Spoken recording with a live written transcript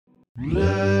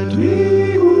Let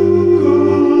me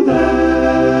Google that.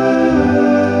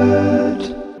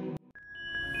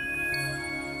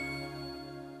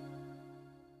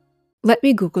 Let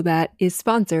Me Google That is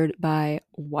sponsored by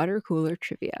Water Cooler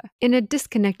Trivia. In a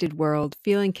disconnected world,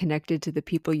 feeling connected to the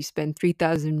people you spend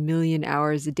 3,000 million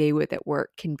hours a day with at work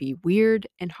can be weird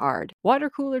and hard. Water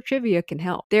Cooler Trivia can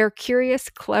help. Their curious,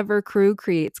 clever crew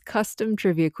creates custom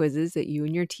trivia quizzes that you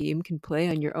and your team can play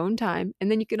on your own time,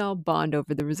 and then you can all bond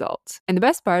over the results. And the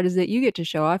best part is that you get to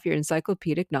show off your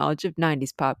encyclopedic knowledge of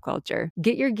 90s pop culture.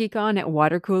 Get your geek on at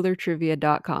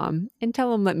watercoolertrivia.com and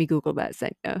tell them Let Me Google That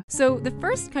sent you. So the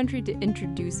first country to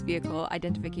introduce vehicle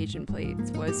identification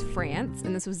plates was France,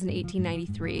 and this was in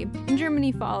 1893, and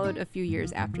Germany followed a few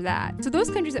years after that. So those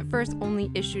countries at first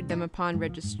only issued them upon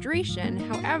registration.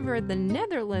 However, the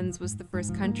Netherlands was the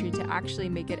first country to actually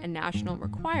make it a national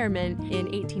requirement in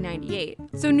 1898.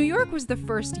 So New York was the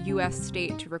first US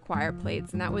state to require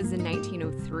plates, and that was in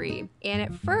 1903. And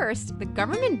at first, the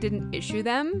government didn't issue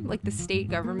them, like the state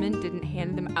government didn't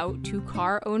hand them out to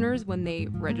car owners when they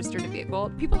registered a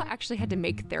vehicle. People actually had to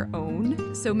make their own.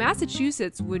 So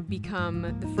Massachusetts would become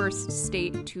the first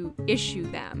state to issue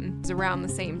them. It was around the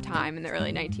same time in the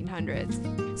early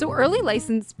 1900s. So early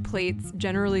license plates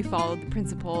generally followed the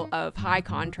principle of high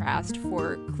contrast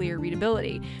for clear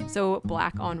readability. So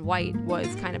black on white was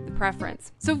kind of the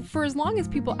preference. So for as long as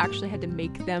people actually had to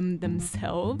make them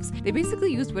themselves, they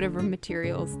basically used whatever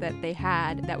materials that they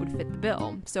had that would fit the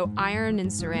bill. So iron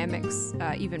and ceramics,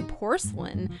 even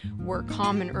porcelain, were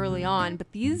common early on,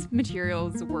 but these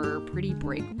materials were pretty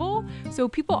breakable. So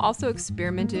people also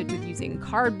experimented with using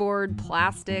cardboard,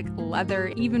 plastic, leather,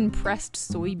 even pressed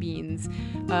soybeans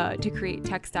to create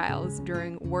textiles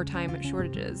during wartime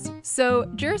shortages. So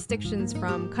jurisdictions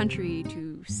from country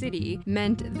to city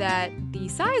meant that the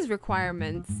size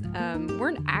requirements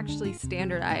weren't actually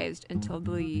standardized until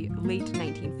the late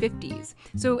 1950s.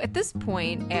 So at this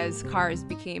point, as cars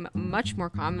became much more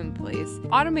commonplace,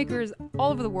 automakers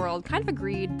all over the world kind of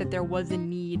agreed that there was a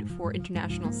need for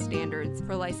international standards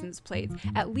for license plates,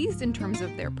 at least in terms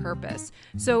of their purpose.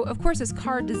 So of course, as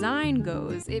car design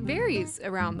goes, it varies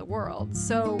around the world.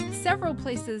 So several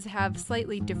places have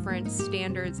slightly different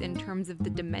standards in terms of the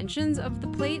dimensions of the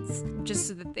plates, just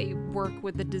so that they work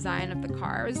with the design of the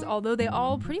cars, although they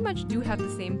all pretty much do have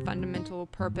the same fundamental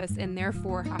purpose and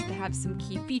therefore have to have some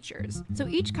key features. So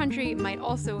each country might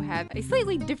also have a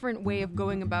slightly different way of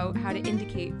going about how to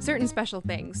indicate certain special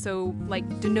things, so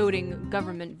like denoting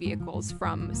government vehicles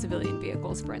from civilian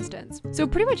vehicles, for instance. So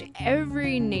pretty much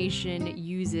every nation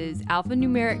uses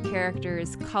alphanumeric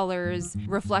characters, colors,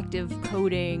 reflective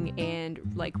coding, and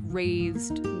like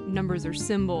raised numbers or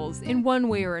symbols in one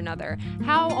way or another.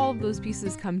 How all of those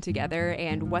pieces come together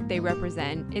and what they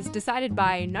represent is decided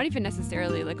by not even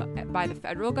necessarily like by the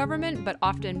federal government, but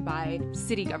often by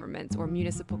city governments or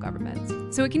municipal governments.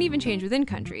 So it can even change within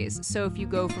countries. So if you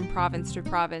go from province to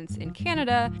province in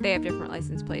Canada, they have different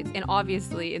license plates. And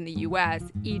obviously in the US,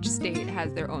 each state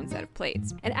has their own set of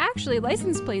plates. And actually,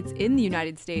 license plates in the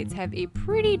United States have a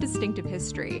pretty distinctive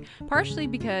history, partially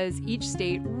because each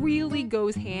state really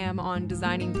goes ham on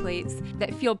designing plates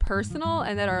that feel personal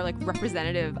and that are like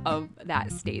representative of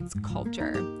that state's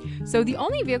culture. So the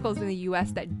only vehicles in the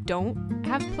US that don't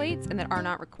have plates and that are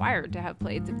not required to have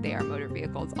plates if they are motor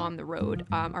vehicles on the road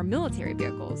are military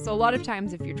vehicles. So a lot of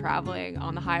times if you're traveling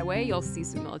on the highway, you'll see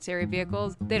some military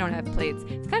vehicles. They don't have plates.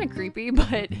 It's kind of creepy,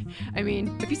 but I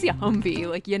mean, if you see a Humvee,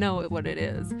 like, you know what it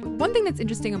is. One thing that's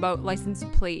interesting about license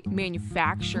plate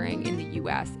manufacturing in the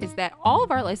US is that all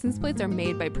of our license plates are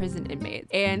made by prison inmates.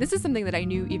 And this is something that I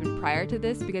knew even prior to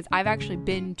this because I've actually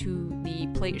been to the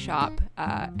plate shop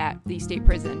at the state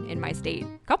prison in my state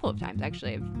a couple of times,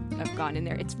 actually. I've gone in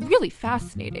there. It's really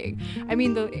fascinating. I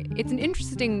mean, it's an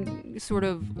interesting sort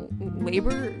of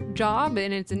labor job,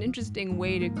 and it's an interesting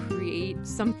way to create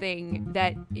something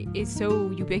that is so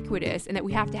ubiquitous and that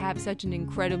we have to have such an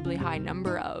incredibly high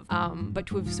number of. But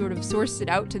to have sort of sourced it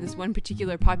out to this one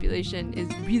particular population is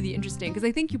really interesting, because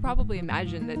I think you probably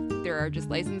imagine that there are just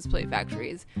license plate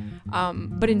factories.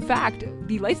 But in fact,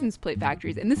 the license plate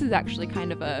factories, and this is actually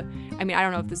kind of I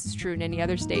don't know if this is true in any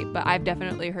other state, but I've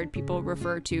definitely heard people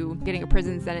refer to getting a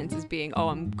prison sentence as being, oh,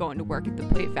 I'm going to work at the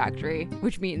plate factory,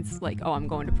 which means like, oh, I'm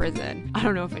going to prison. Wisconsin. I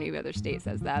don't know if any other state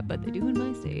says that, but they do in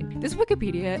my state. This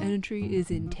Wikipedia entry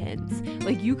is intense.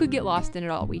 Like, you could get lost in it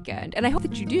all weekend. And I hope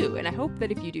that you do. And I hope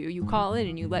that if you do, you call in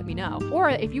and you let me know. Or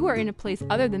if you are in a place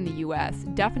other than the US,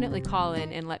 definitely call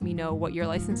in and let me know what your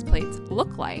license plates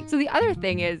look like. So the other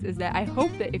thing is that I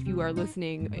hope that if you are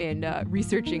listening and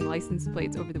researching license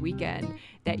plates over the weekend,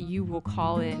 that you will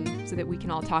call in so that we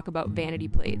can all talk about vanity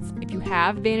plates. If you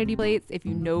have vanity plates, if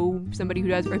you know somebody who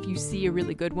does, or if you see a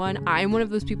really good one, I'm one of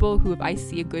those people who, if I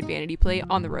see a good vanity plate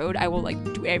on the road, I will like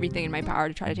do everything in my power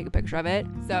to try to take a picture of it.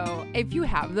 So if you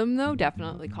have them though,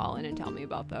 definitely call in and tell me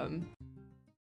about them.